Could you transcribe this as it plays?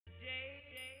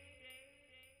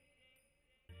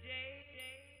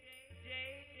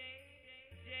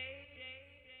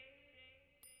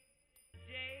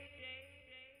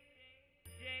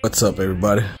What's up,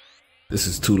 everybody? This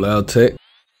is Too Loud Tech,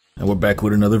 and we're back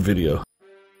with another video.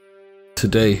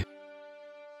 Today,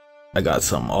 I got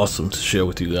something awesome to share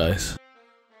with you guys.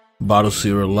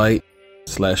 Batocera Lite /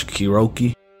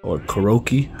 Koroki, or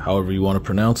Koroki, however you want to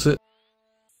pronounce it,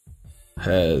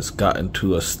 has gotten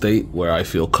to a state where I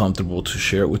feel comfortable to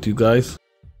share it with you guys.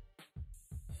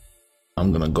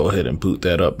 I'm gonna go ahead and boot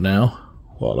that up now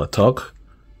while I talk.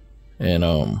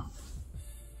 And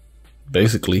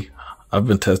basically, I've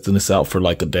been testing this out for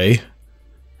like a day,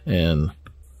 and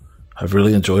I've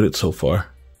really enjoyed it so far.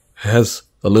 It has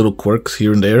a little quirks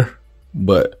here and there,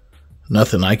 but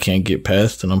nothing I can't get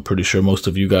past, and I'm pretty sure most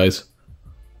of you guys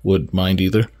would mind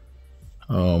either.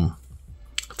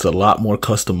 It's a lot more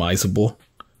customizable,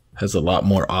 has a lot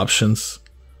more options.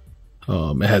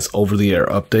 It has over-the-air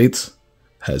updates,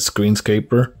 has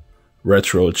Screensaver,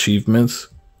 retro achievements,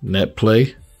 net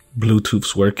play,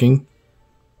 Bluetooth's working.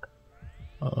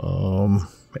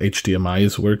 HDMI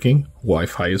is working,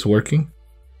 Wi-Fi is working,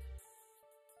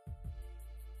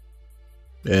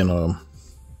 and I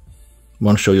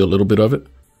want to show you a little bit of it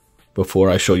before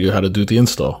I show you how to do the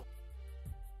install.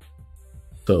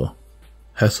 So,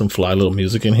 has some fly little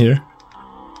music in here,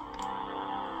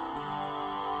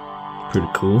 pretty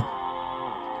cool.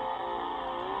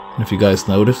 And if you guys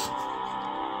notice,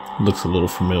 it looks a little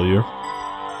familiar.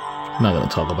 I'm not going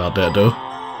to talk about that though.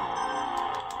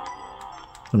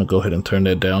 I'm going to go ahead and turn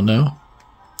that down now.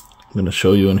 I'm going to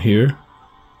show you in here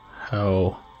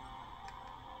how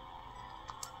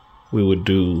we would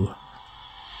do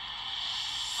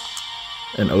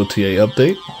an OTA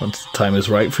update once the time is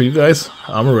right for you guys.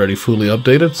 I'm already fully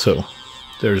updated, so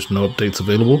there's no updates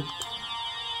available.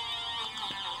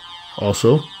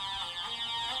 Also,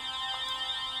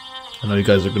 I know you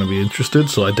guys are going to be interested,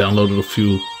 so I downloaded a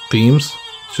few themes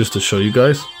just to show you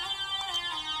guys.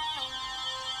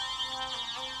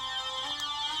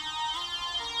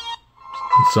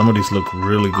 Some of these look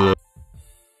really good.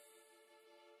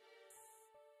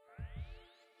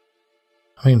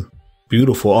 I mean,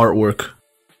 beautiful artwork.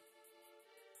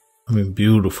 I mean,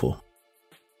 beautiful.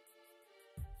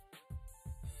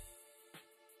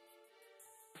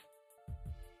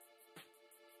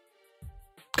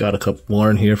 Got a couple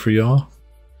more in here for y'all.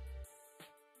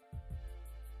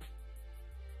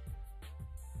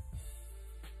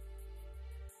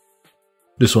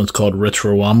 This one's called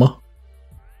Retrorama.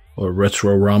 Or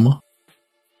Retrorama.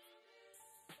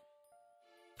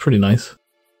 Pretty nice.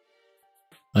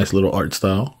 Nice little art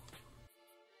style.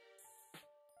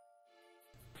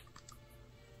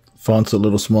 Font's a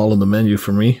little small in the menu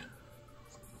for me,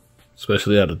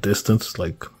 especially at a distance,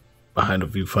 like behind a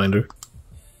viewfinder.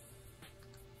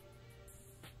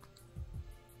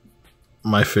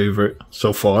 My favorite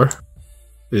so far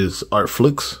is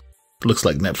Artflix. Looks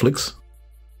like Netflix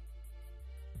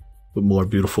with more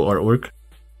beautiful artwork.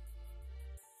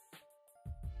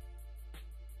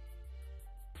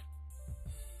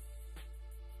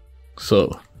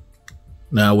 So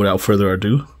now, without further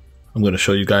ado, I'm going to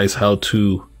show you guys how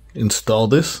to install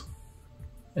this,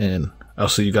 and I'll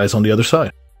see you guys on the other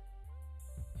side.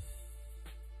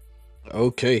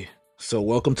 Okay, so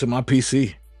welcome to my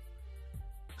PC.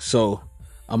 So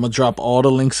I'm going to drop all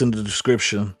the links in the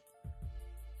description,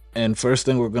 and first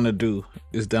thing we're going to do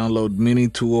is download Mini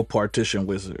Tool Partition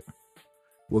Wizard.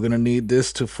 We're going to need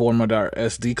this to format our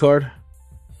SD card,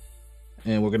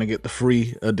 and we're going to get the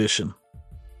free edition.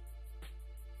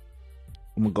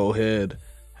 I'm going to go ahead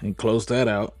and close that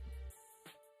out.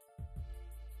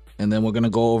 And then we're going to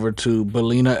go over to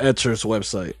Belina Etzer's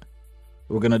website.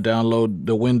 We're going to download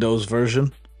the Windows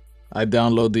version. I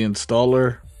download the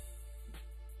installer.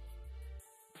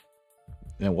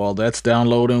 And while that's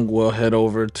downloading, we'll head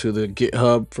over to the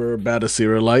GitHub for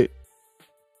Batocera Lite.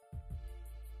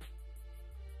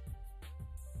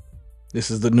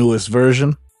 This is the newest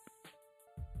version.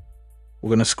 We're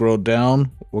going to scroll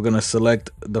down. We're going to select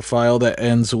the file that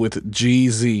ends with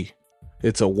GZ.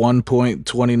 It's a 1.29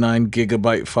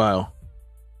 gigabyte file.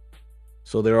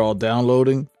 So they're all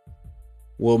downloading.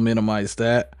 We'll minimize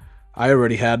that. I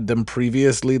already had them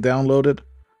previously downloaded.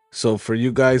 So for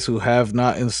you guys who have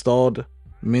not installed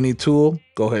Mini Tool,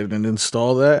 go ahead and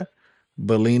install that.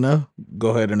 Belina, go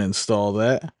ahead and install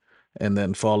that. And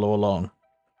then follow along.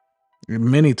 In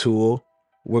Mini Tool,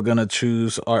 we're going to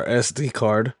choose our SD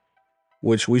card,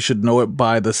 which we should know it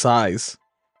by the size.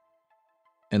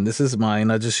 And this is mine.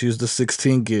 I just used the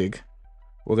 16 gig.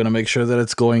 We're going to make sure that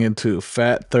it's going into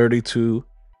FAT32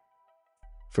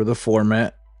 for the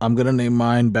format. I'm going to name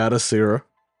mine Batocera.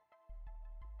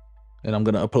 And I'm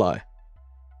going to apply.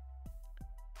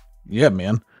 Yeah,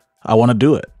 man. I want to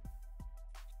do it.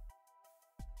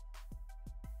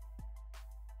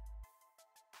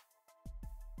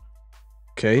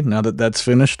 Okay, now that that's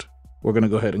finished, we're gonna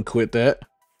go ahead and quit that.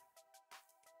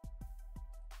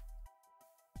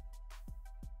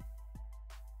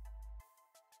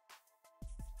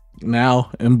 Now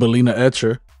in Belina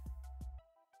Etcher,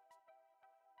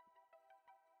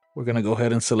 we're gonna go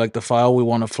ahead and select the file we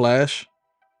want to flash.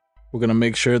 We're gonna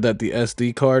make sure that the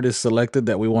SD card is selected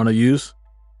that we want to use.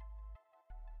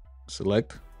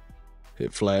 Select,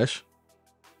 hit flash.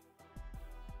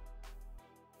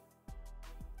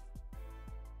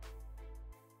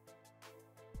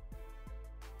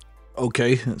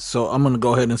 Okay, so I'm gonna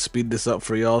go ahead and speed this up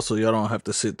for y'all so y'all don't have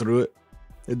to sit through it.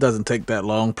 It doesn't take that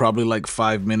long, probably like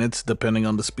 5 minutes depending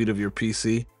on the speed of your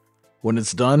PC. When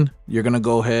it's done, you're gonna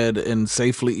go ahead and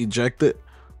safely eject it,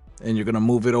 and you're gonna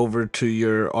move it over to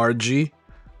your RG,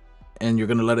 and you're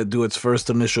gonna let it do its first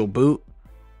initial boot,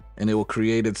 and it will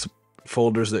create its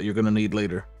folders that you're gonna need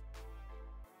later.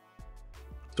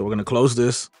 So we're gonna close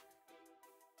this.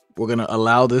 We're gonna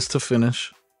allow this to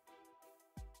finish.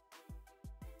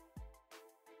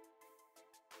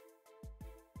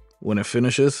 When it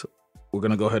finishes, we're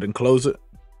gonna go ahead and close it.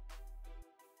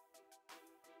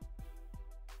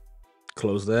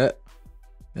 Close that.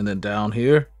 And then down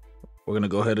here, we're gonna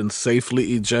go ahead and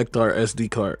safely eject our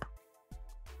SD card.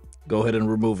 Go ahead and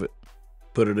remove it.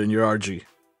 Put it in your RG.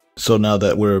 So now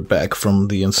that we're back from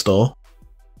the install,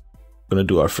 we're gonna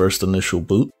do our first initial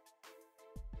boot.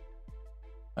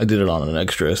 I did it on an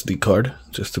extra SD card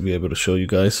just to be able to show you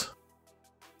guys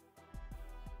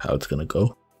how it's gonna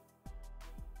go.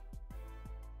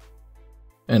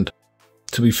 And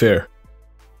to be fair,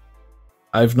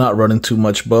 I've not run into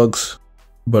much bugs,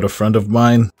 but a friend of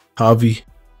mine, Javi,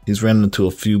 he's ran into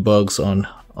a few bugs on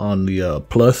the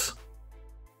Plus.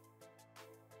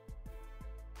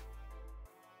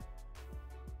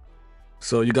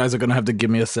 So you guys are gonna have to give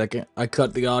me a second. I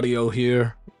cut the audio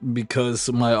here because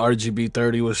my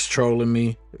RGB30 was trolling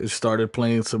me. It started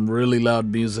playing some really loud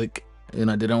music,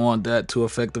 and I didn't want that to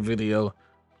affect the video.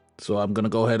 So I'm gonna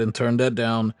go ahead and turn that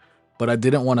down. But I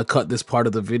didn't want to cut this part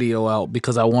of the video out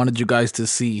because I wanted you guys to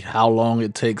see how long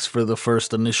it takes for the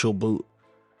first initial boot.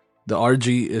 The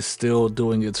RG is still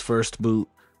doing its first boot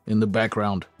in the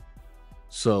background.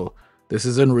 So this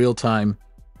is in real time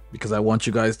because I want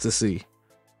you guys to see.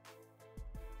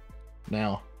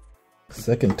 Now,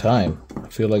 second time, I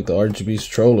feel like the RGB's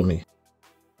trolling me.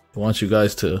 I want you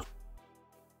guys to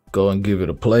go and give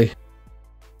it a play.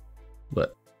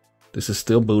 But this is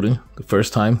still booting. The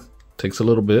first time takes a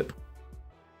little bit.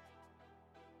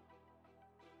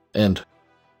 And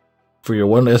for your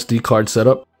one SD card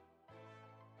setup,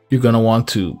 you're going to want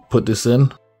to put this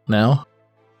in now,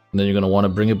 and then you're going to want to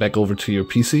bring it back over to your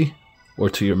PC or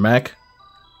to your Mac,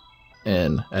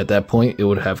 and at that point it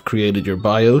would have created your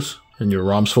BIOS and your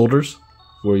ROMs folders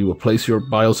where you will place your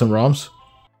BIOS and ROMs.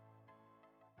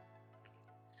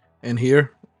 And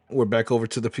here we're back over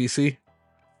to the PC,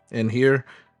 and here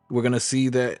we're going to see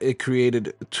that it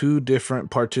created two different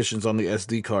partitions on the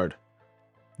SD card.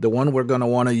 The one we're going to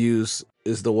want to use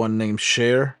is the one named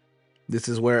Share. This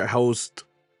is where it hosts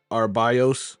our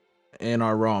BIOS and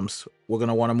our ROMs. We're going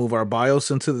to want to move our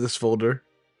BIOS into this folder.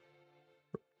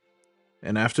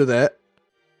 And after that,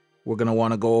 we're going to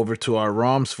want to go over to our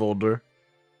ROMs folder.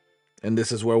 And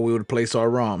this is where we would place our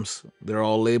ROMs. They're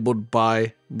all labeled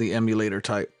by the emulator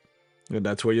type. And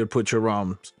that's where you'd put your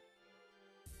ROMs.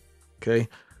 Okay.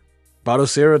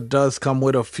 Batocera does come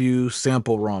with a few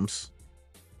sample ROMs.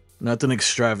 Nothing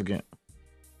extravagant.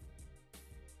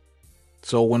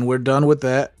 So when we're done with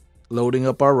that, loading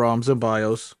up our ROMs and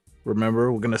BIOS,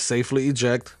 remember we're going to safely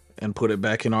eject and put it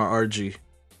back in our RG.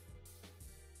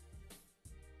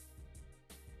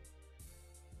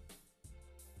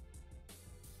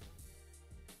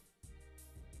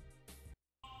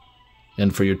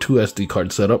 And for your two SD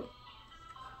card setup,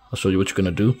 I'll show you what you're going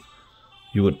to do.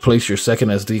 You would place your second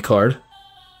SD card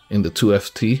in the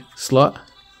 2FT slot.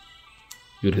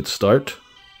 You would hit start.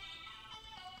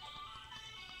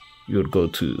 You would go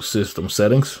to system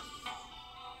settings.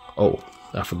 Oh,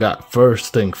 I forgot.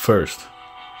 First thing first.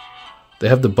 They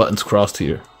have the buttons crossed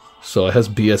here. So it has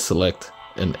BS select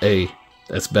and A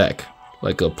that's back,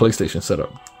 like a PlayStation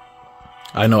setup.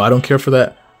 I know I don't care for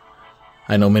that.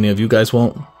 I know many of you guys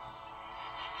won't.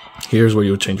 Here's where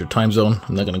you would change your time zone.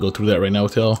 I'm not going to go through that right now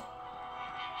with y'all.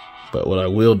 But what I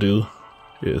will do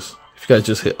is, if you guys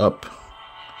just hit up,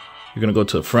 you're going to go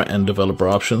to front-end developer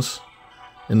options.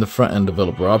 In the front-end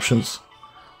developer options,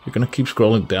 you're going to keep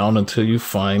scrolling down until you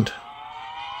find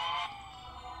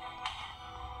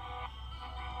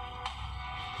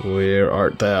where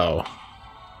art thou?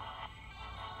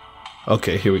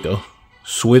 Okay, here we go.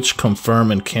 Switch,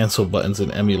 confirm, and cancel buttons in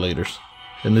emulators.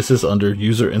 And this is under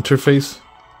user interface.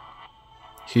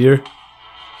 Here,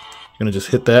 you're gonna just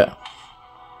hit that.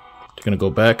 You're gonna go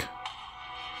back,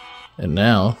 and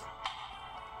now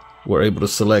we're able to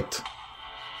select.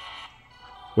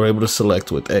 We're able to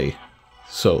select with A.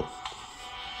 So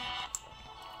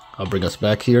I'll bring us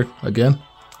back here again.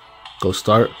 Go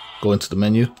start, go into the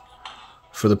menu.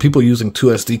 For the people using 2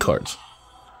 SD cards,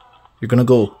 you're gonna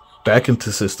go back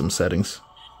into system settings.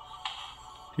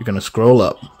 You're gonna scroll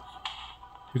up.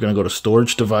 You're gonna go to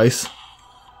storage device.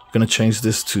 You're gonna change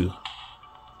this to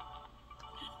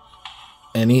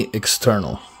any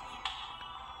external,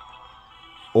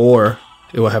 or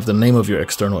it will have the name of your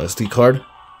external SD card,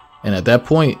 and at that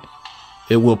point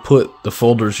it will put the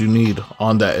folders you need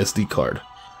on that SD card.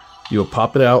 You will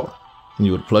pop it out and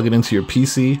you would plug it into your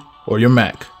PC or your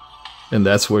Mac, and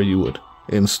that's where you would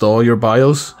install your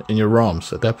BIOS and your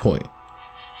ROMs at that point.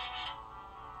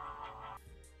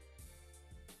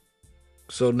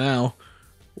 So now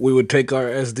we would take our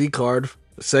SD card,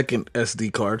 second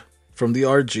SD card, from the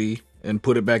RG and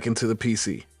put it back into the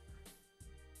PC.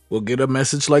 We'll get a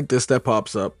message like this that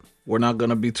pops up. We're not going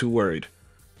to be too worried.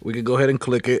 We can go ahead and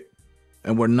click it,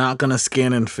 and we're not going to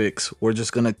scan and fix. We're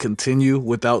just going to continue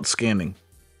without scanning.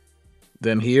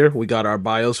 Then here we got our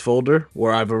BIOS folder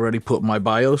where I've already put my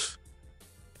BIOS,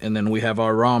 and then we have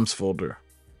our ROMs folder.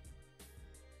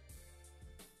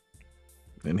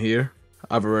 And here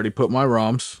I've already put my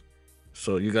ROMs.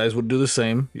 So you guys would do the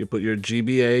same. You put your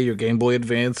GBA, your Game Boy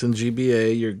Advance in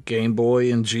GBA, your Game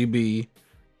Boy in GB,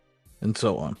 and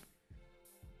so on.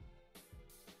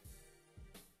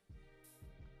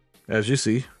 As you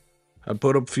see, I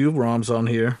put a few ROMs on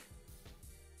here.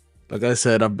 Like I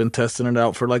said, I've been testing it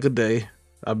out for like a day.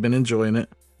 I've been enjoying it.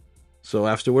 So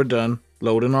after we're done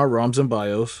loading our ROMs and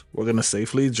BIOS, we're going to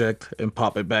safely eject and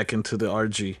pop it back into the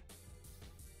RG.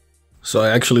 So I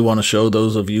actually want to show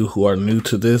those of you who are new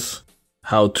to this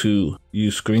how to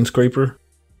use Screen Scraper.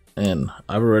 And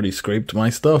I've already scraped my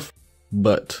stuff,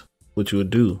 but what you would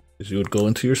do is you would go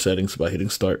into your settings by hitting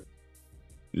start.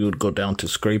 You would go down to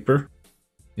Scraper.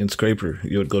 In Scraper,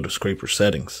 you would go to Scraper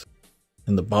settings.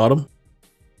 In the bottom,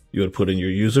 you would put in your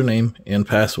username and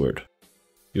password.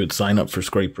 You would sign up for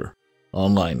Scraper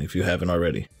online if you haven't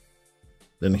already.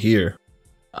 Then here,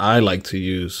 I like to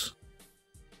use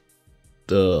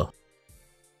the,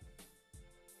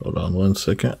 hold on one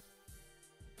second.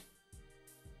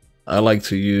 I like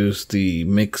to use the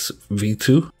Mix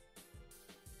V2.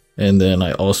 And then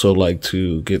I also like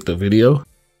to get the video.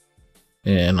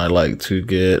 And I like to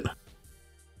get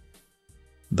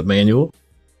the manual.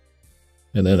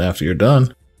 And then after you're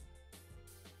done,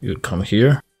 you would come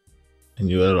here and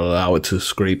you would allow it to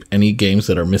scrape any games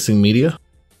that are missing media,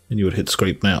 and you would hit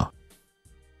scrape now.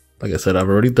 Like I said, I've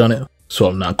already done it, so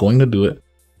I'm not going to do it,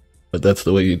 but that's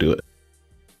the way you do it.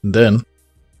 And then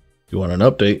if you want an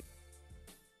update,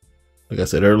 like I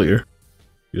said earlier,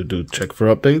 you would do check for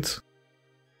updates,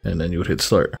 and then you would hit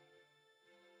start.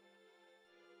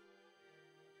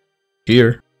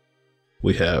 Here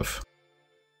we have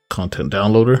content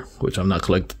downloader, which I'm not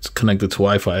connected to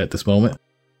Wi-Fi at this moment,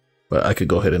 but I could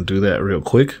go ahead and do that real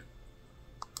quick.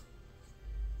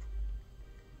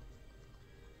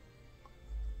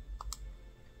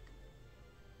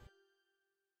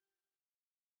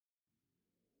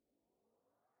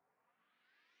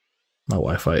 My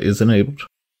Wi-Fi is enabled.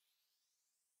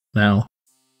 Now,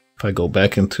 if I go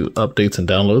back into updates and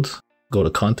downloads, go to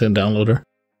content downloader,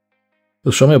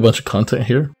 it'll show me a bunch of content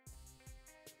here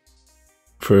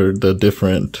for the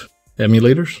different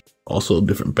emulators, also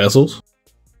different bezels.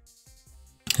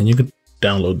 And you can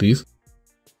download these.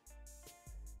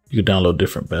 You can download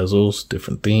different bezels,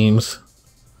 different themes.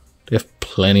 They have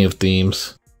plenty of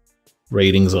themes,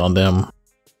 ratings on them,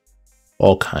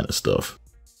 all kind of stuff.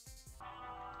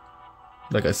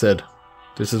 Like I said,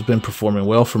 this has been performing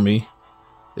well for me.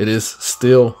 It is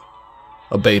still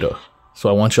a beta, so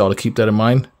I want y'all to keep that in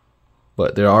mind.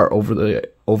 But there are over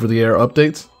the air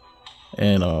updates,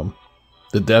 and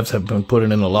the devs have been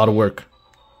putting in a lot of work.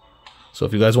 So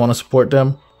if you guys want to support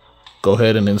them, go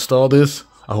ahead and install this.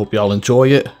 I hope y'all enjoy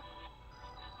it.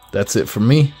 That's it from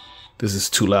me. This is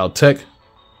Too Loud Tech.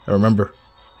 And remember,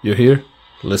 you're here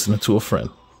listening to a friend.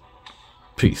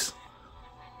 Peace.